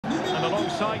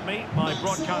Alongside me, my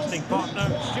broadcasting partner,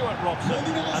 Stuart Robson.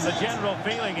 And the general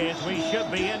feeling is we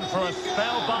should be in for a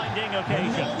spellbinding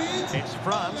occasion. It's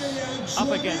France up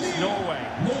against Norway.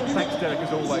 Thanks, Derek,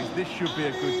 as always. This should be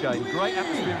a good game. Great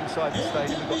atmosphere inside the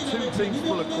stadium. We've got two teams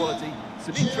full of quality,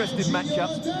 some interesting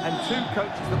matchups, and two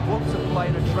coaches that want to play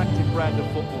an attractive brand of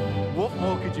football. What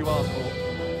more could you ask for?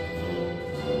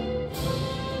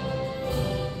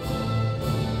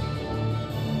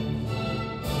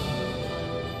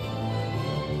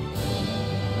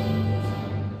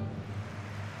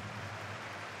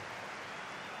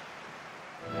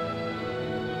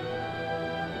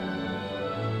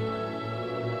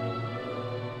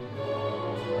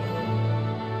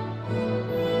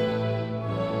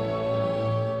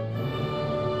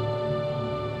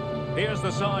 Here's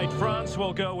the side France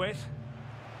will go with.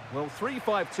 Well,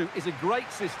 3-5-2 is a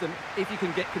great system if you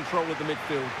can get control of the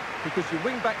midfield, because your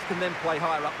wing-backs can then play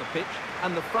higher up the pitch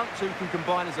and the front two can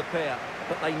combine as a pair,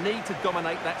 but they need to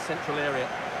dominate that central area.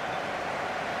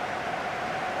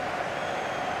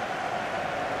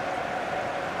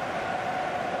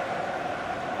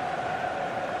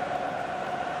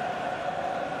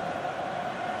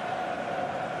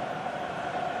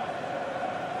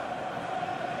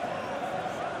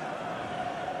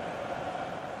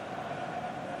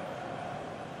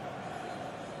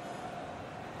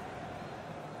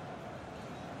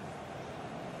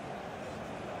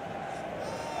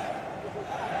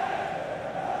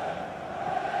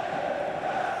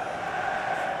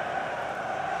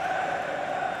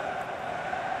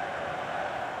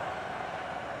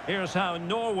 Here's how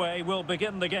Norway will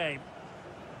begin the game.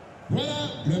 Voilà,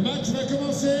 le match va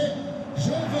commencer. Je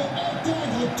veux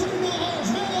entendre tout le monde,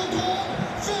 je vais l'entendre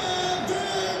faire du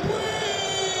bruit.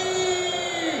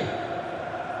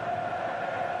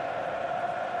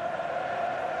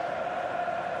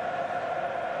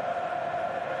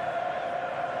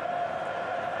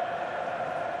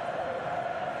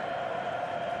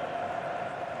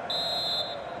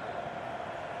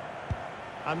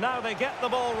 And now they get the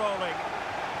ball rolling.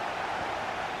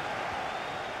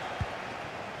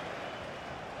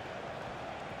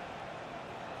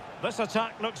 This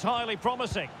attack looks highly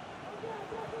promising.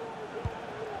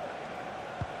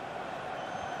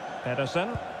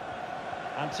 Pedersen.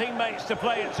 And teammates to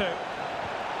play it to.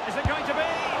 Is it going to be?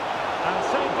 And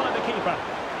saved by the keeper.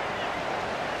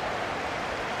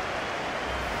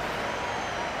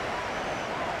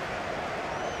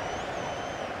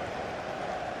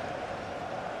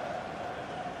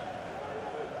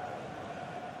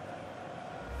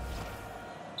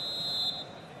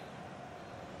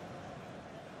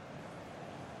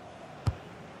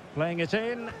 Playing it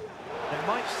in. It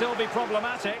might still be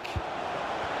problematic.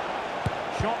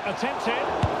 Shot attempted.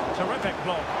 Terrific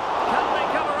block. Can they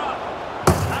cover up?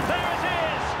 And there it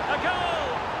is! A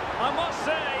goal! I must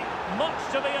say, much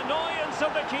to the annoyance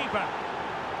of the keeper.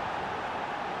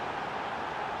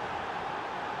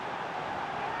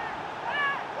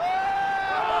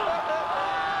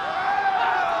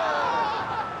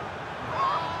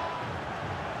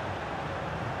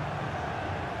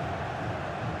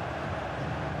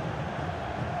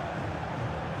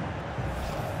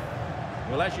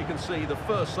 Well, as you can see, the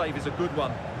first save is a good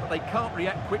one, but they can't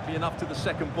react quickly enough to the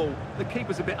second ball. The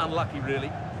keeper's a bit unlucky,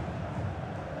 really.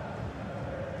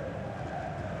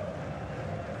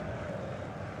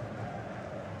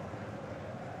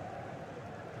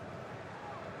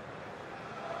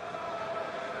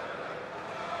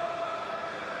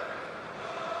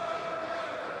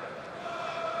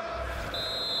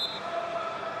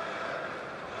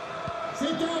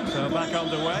 So back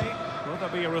underway. Will there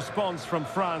be a response from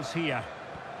France here?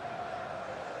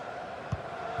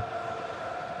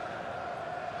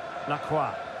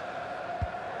 Lacroix.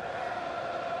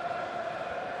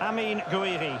 Amin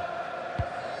Gouiri.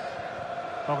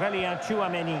 Aurélien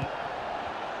Tchouameni.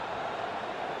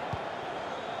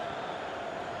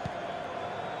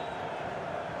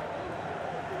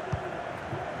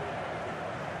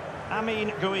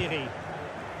 Amin Gouiri.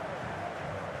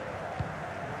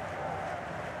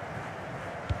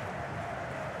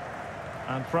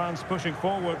 And France pushing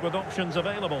forward with options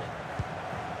available.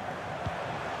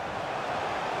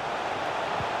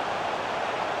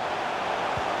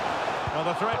 Well,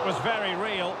 the threat was very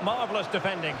real. Marvellous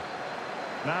defending.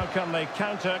 Now can they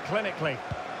counter clinically?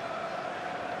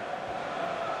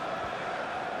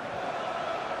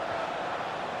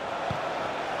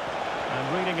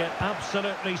 And reading it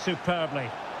absolutely superbly.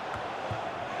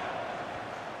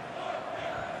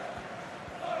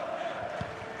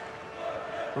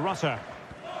 Rutter.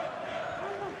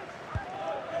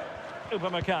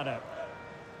 Upamecano.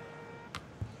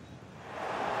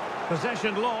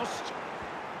 Possession lost.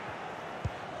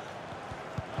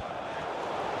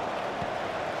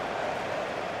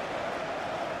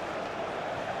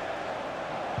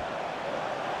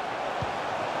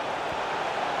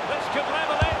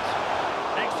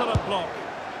 block.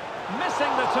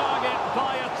 Missing the target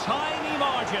by a tiny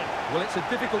margin. Well, it's a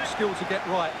difficult skill to get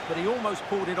right, but he almost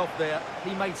pulled it off there.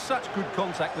 He made such good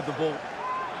contact with the ball.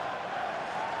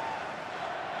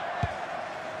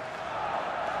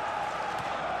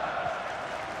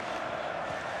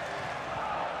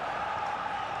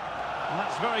 And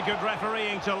that's very good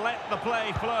refereeing to let the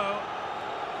play flow.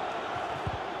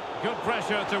 Good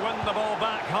pressure to win the ball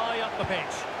back high up the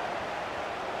pitch.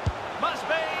 Must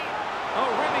be! Oh,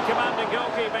 really commanding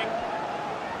goalkeeping.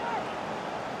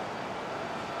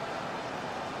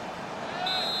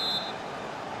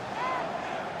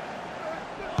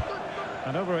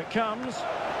 And over it comes.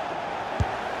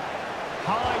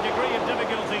 High degree of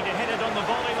difficulty to hit it on the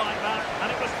volley like that,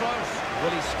 and it was close.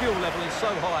 Well, his skill level is so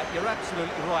high, you're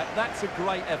absolutely right. That's a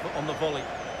great effort on the volley.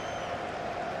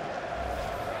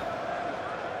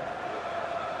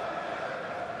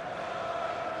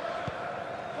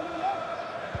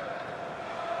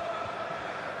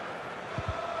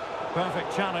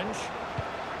 Perfect challenge.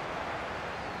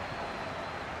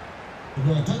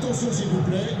 Votre attention s'il vous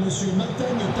plaît, Monsieur Martin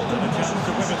est attendu par son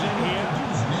fils numéro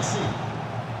 12. Merci.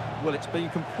 Well, it's been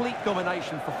complete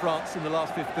domination for France in the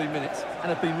last 15 minutes and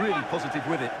have been really positive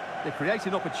with it. They're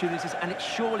creating opportunities and it's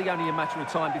surely only a matter of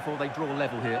time before they draw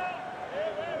level here.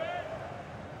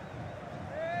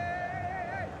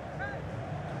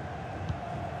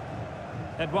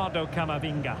 Eduardo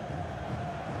Camavinga.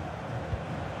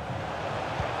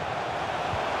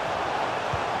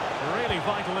 Really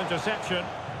vital interception.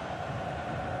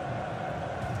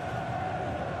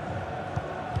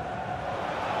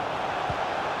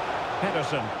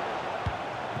 Pedersen.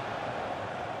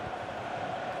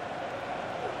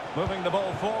 Moving the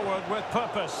ball forward with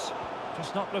purpose.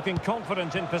 Just not looking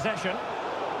confident in possession.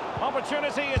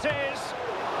 Opportunity it is.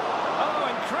 Oh,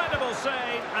 incredible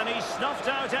save, and he snuffed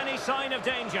out any sign of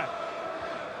danger.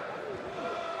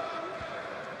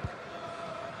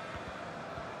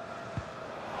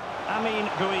 Amin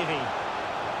Gouiri.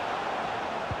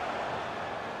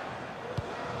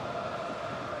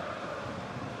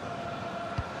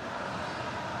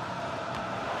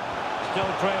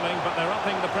 Still trailing, but they're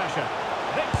upping the pressure.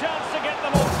 Big chance to get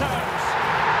them on terms.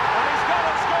 And he's got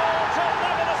it scored to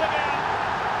level us again.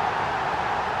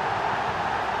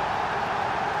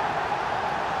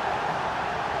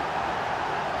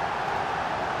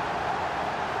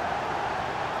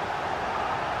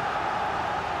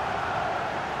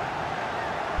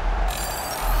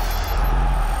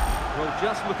 Well,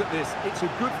 just look at this. It's a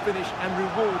good finish and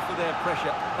reward for their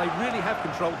pressure. They really have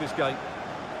controlled this game.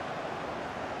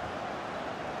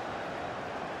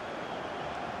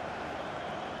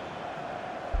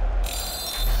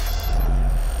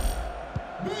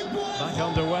 Back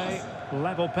underway,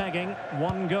 level pegging,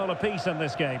 1 goal apiece in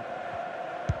this game.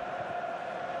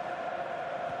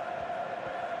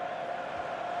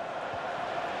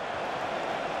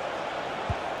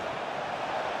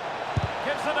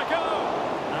 Gives it a go,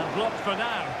 and blocked for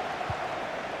now.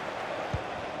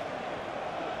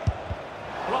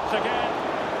 Blocked again.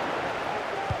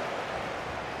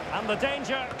 And the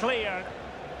danger cleared.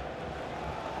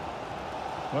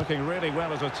 Working really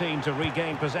well as a team to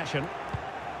regain possession.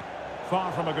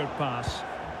 Far from a good pass.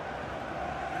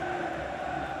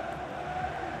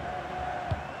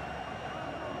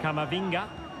 Camavinga.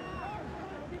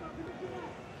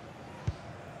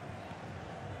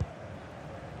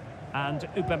 And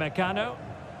Upamecano.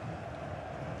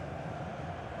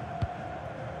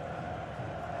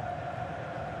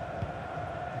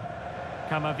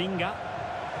 Camavinga.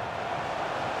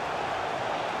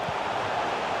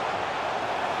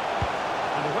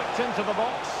 And whipped into the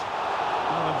box.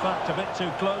 Well, in fact, a bit too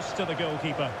close to the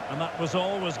goalkeeper, and that was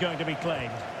always going to be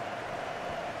claimed.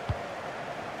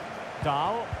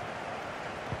 Dahl.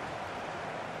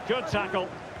 Good tackle.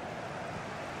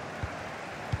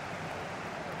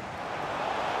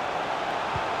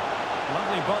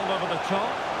 Lovely ball over the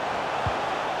top.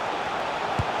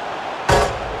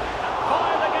 And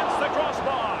fired against the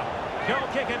crossbar. Goal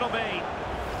kick it'll be.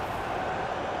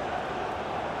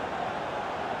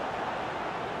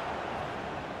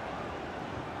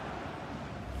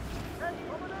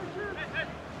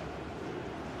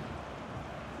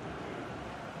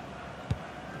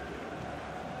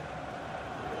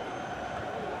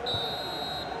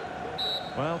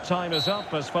 Well, time is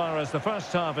up as far as the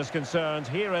first half is concerned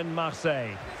here in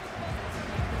Marseille.